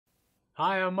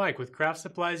Hi, I'm Mike with Craft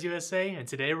Supplies USA, and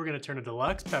today we're going to turn a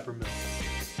Deluxe Pepper Mill.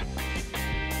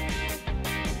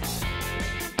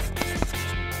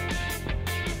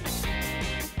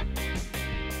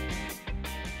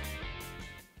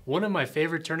 One of my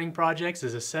favorite turning projects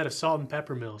is a set of salt and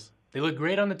pepper mills. They look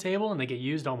great on the table and they get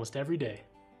used almost every day.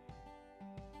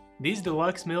 These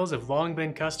Deluxe Mills have long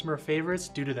been customer favorites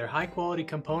due to their high quality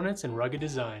components and rugged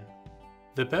design.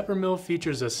 The pepper mill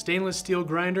features a stainless steel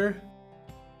grinder,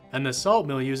 and the salt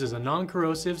mill uses a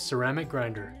non-corrosive ceramic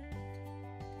grinder.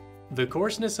 The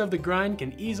coarseness of the grind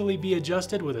can easily be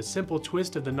adjusted with a simple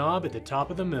twist of the knob at the top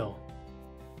of the mill.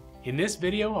 In this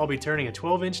video, I'll be turning a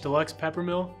 12-inch Deluxe Pepper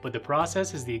Mill, but the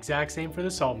process is the exact same for the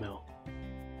salt mill.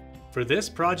 For this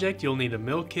project, you'll need a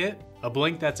mill kit, a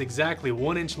blank that's exactly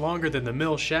 1 inch longer than the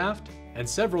mill shaft, and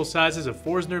several sizes of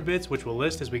Forstner bits which we'll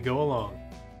list as we go along,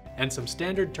 and some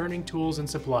standard turning tools and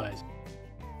supplies.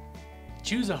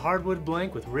 Choose a hardwood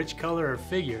blank with rich color or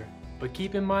figure, but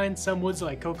keep in mind some woods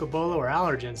like cocobolo or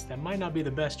allergens that might not be the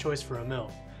best choice for a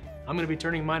mill. I'm going to be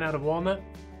turning mine out of walnut.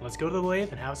 Let's go to the lathe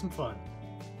and have some fun.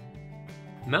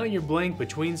 Mount your blank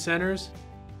between centers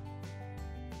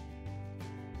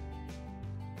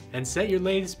and set your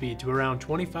lathe speed to around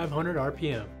 2500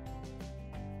 RPM.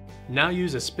 Now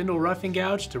use a spindle roughing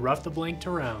gouge to rough the blank to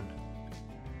round.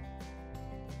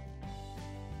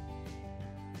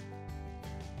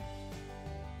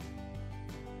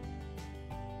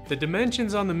 The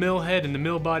dimensions on the mill head and the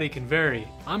mill body can vary.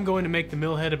 I'm going to make the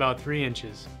mill head about 3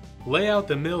 inches. Lay out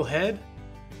the mill head,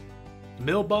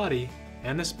 mill body,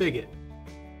 and the spigot.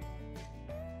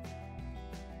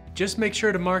 Just make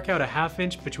sure to mark out a ½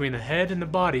 inch between the head and the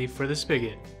body for the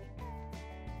spigot,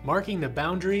 marking the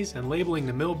boundaries and labeling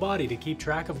the mill body to keep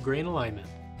track of grain alignment.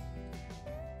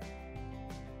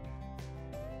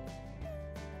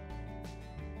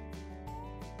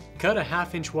 Cut a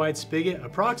 ½ inch wide spigot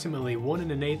approximately 1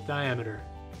 1/8 diameter.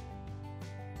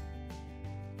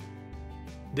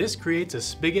 This creates a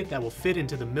spigot that will fit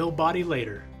into the mill body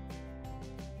later.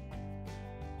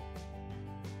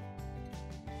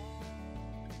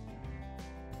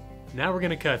 Now we're going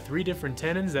to cut 3 different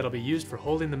tenons that'll be used for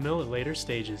holding the mill at later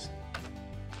stages.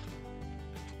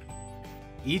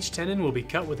 Each tenon will be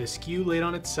cut with a skew laid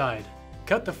on its side.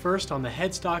 Cut the first on the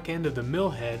headstock end of the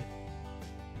mill head,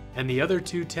 and the other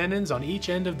 2 tenons on each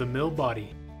end of the mill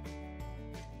body.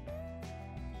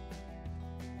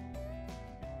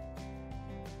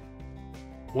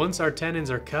 Once our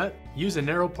tenons are cut, use a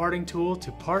narrow parting tool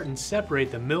to part and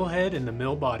separate the mill head and the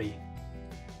mill body.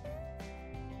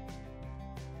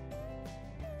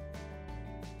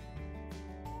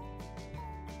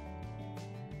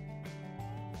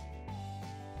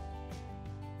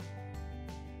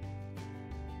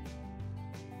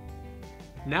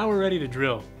 Now we're ready to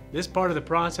drill. This part of the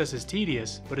process is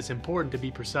tedious, but it's important to be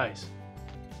precise.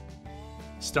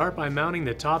 Start by mounting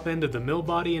the top end of the mill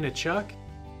body in a chuck,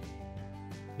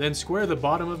 then square the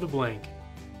bottom of the blank.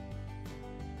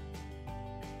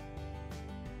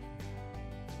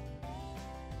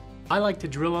 I like to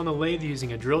drill on the lathe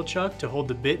using a drill chuck to hold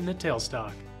the bit in the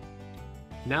tailstock.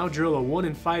 Now drill a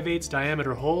 1 5/8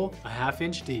 diameter hole a ½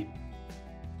 inch deep.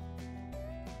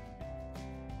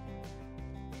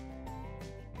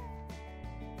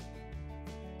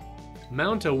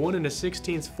 Mount a 1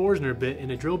 1/16 Forstner bit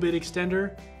in a drill bit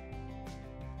extender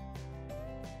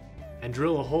and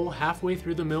drill a hole halfway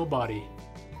through the mill body.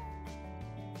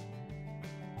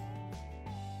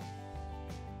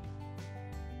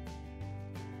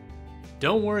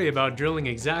 Don't worry about drilling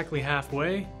exactly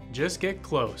halfway, just get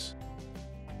close.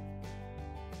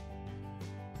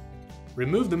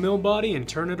 Remove the mill body and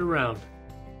turn it around,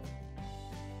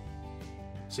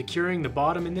 securing the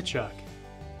bottom in the chuck.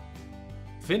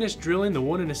 Finish drilling the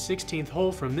 1 1/16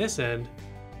 hole from this end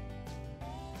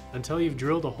until you've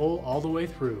drilled a hole all the way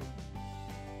through.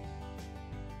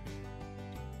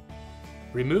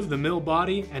 Remove the mill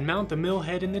body and mount the mill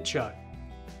head in the chuck.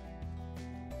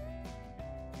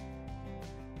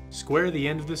 Square the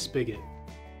end of the spigot.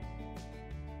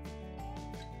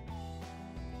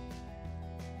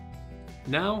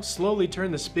 Now slowly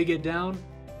turn the spigot down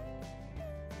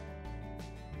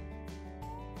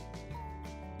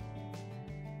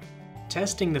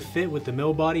testing the fit with the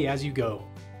mill body as you go.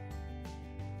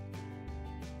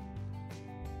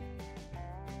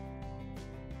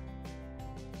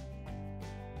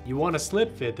 You want a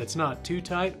slip fit that's not too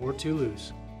tight or too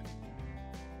loose.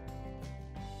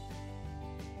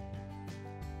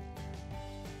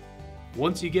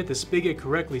 Once you get the spigot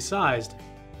correctly sized,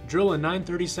 drill a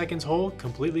 9/32 hole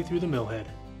completely through the mill head.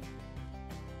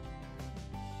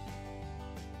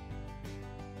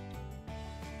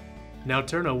 Now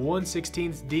turn a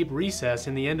 1/16 deep recess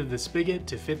in the end of the spigot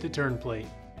to fit the turn plate.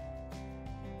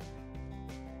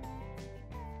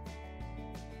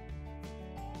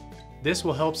 This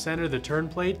will help center the turn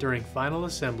plate during final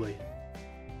assembly.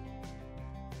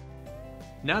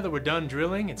 Now that we're done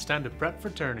drilling, it's time to prep for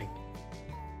turning.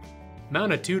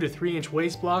 Mount a 2 to 3 inch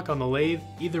waste block on the lathe,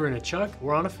 either in a chuck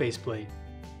or on a faceplate.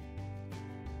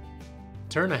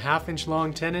 Turn a 1/2 inch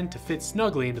long tenon to fit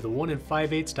snugly into the 1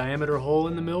 5/8 diameter hole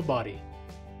in the mill body.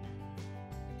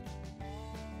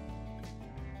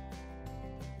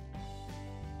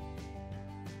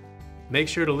 Make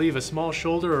sure to leave a small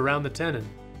shoulder around the tenon.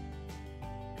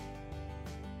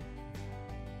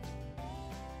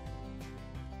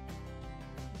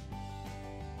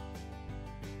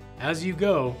 As you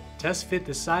go, test fit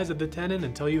the size of the tenon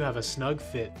until you have a snug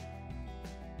fit.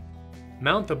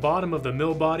 Mount the bottom of the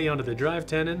mill body onto the drive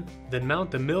tenon, then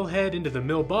mount the mill head into the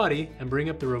mill body and bring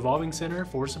up the revolving center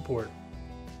for support.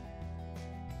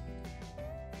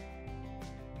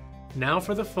 Now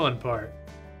for the fun part.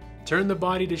 Turn the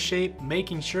body to shape,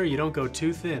 making sure you don't go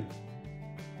too thin.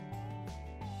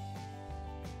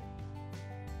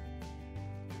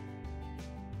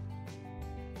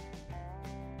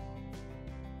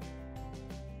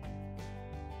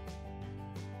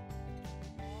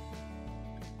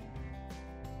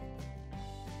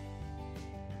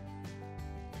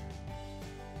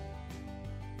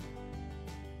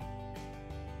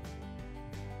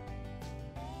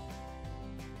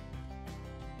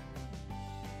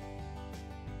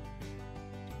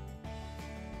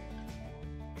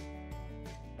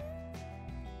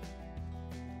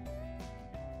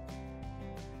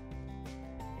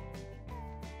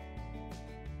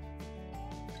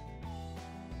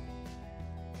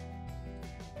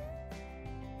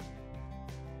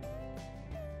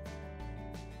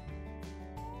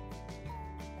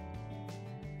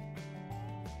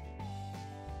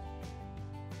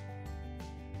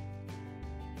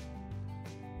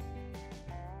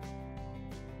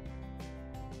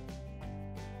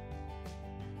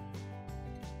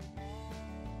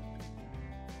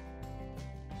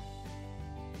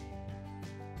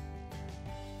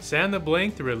 Sand the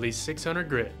blank through at least 600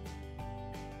 grit.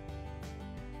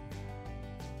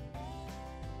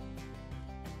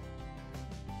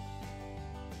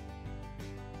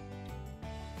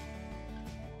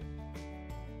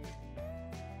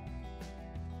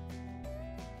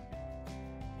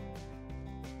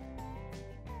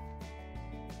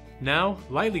 Now,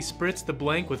 lightly spritz the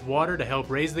blank with water to help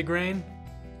raise the grain,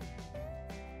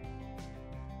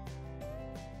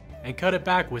 and cut it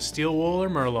back with steel wool or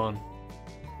Merlon.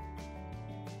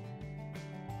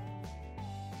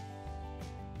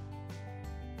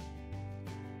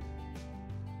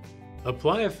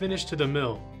 Apply a finish to the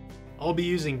mill. I'll be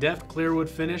using Deft Clearwood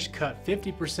finish cut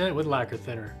 50% with lacquer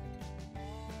thinner.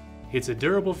 It's a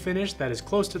durable finish that is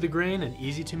close to the grain and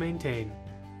easy to maintain.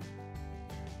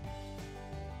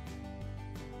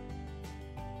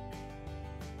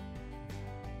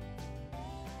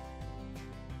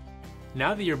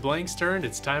 Now that your blank's turned,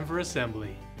 it's time for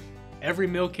assembly. Every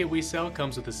mill kit we sell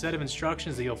comes with a set of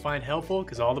instructions that you'll find helpful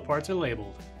because all the parts are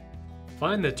labeled.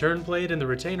 Find the turn plate and the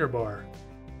retainer bar,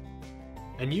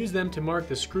 and use them to mark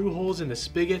the screw holes in the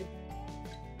spigot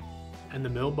and the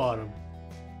mill bottom.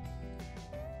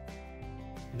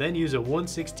 Then use a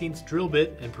 1/16 drill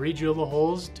bit and pre-drill the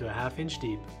holes to a 1/2 inch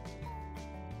deep.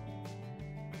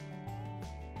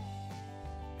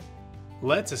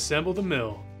 Let's assemble the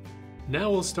mill.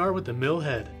 Now we'll start with the mill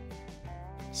head.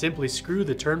 Simply screw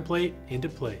the turn plate into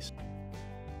place.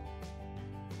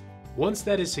 Once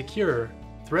that is secure,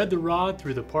 thread the rod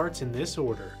through the parts in this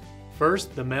order.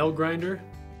 First the male grinder,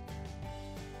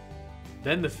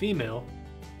 then the female,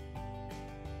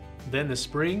 then the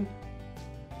spring,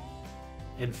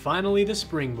 and finally the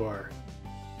spring bar.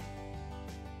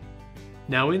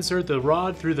 Now insert the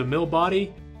rod through the mill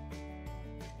body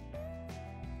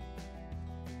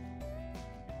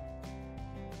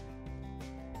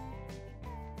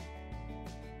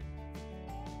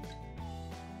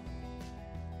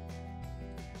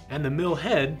and the mill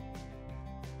head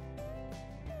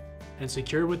and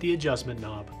secure with the adjustment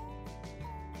knob.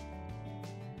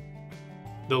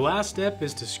 The last step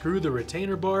is to screw the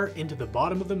retainer bar into the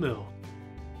bottom of the mill.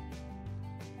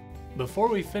 Before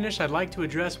we finish, I'd like to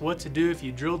address what to do if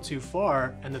you drill too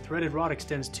far and the threaded rod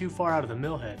extends too far out of the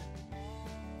mill head.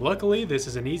 Luckily, this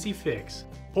is an easy fix.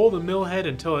 Pull the mill head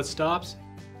until it stops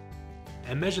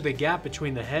and measure the gap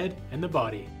between the head and the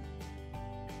body.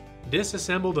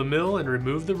 Disassemble the mill and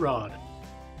remove the rod.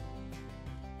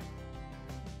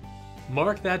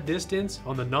 Mark that distance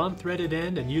on the non-threaded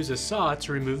end and use a saw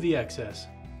to remove the excess.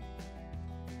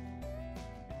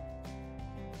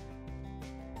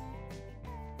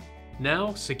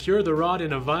 Now, secure the rod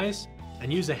in a vise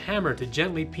and use a hammer to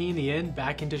gently peen the end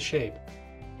back into shape.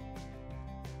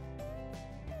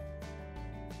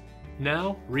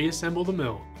 Now, reassemble the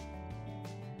mill.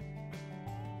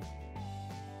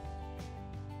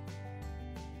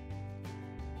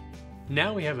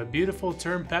 Now we have a beautiful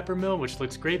turned pepper mill which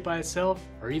looks great by itself,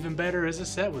 or even better as a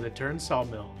set with a turned salt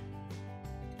mill.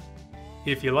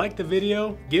 If you liked the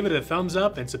video, give it a thumbs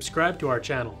up and subscribe to our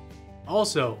channel.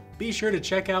 Also, be sure to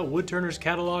check out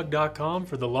woodturnerscatalog.com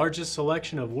for the largest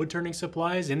selection of woodturning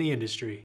supplies in the industry.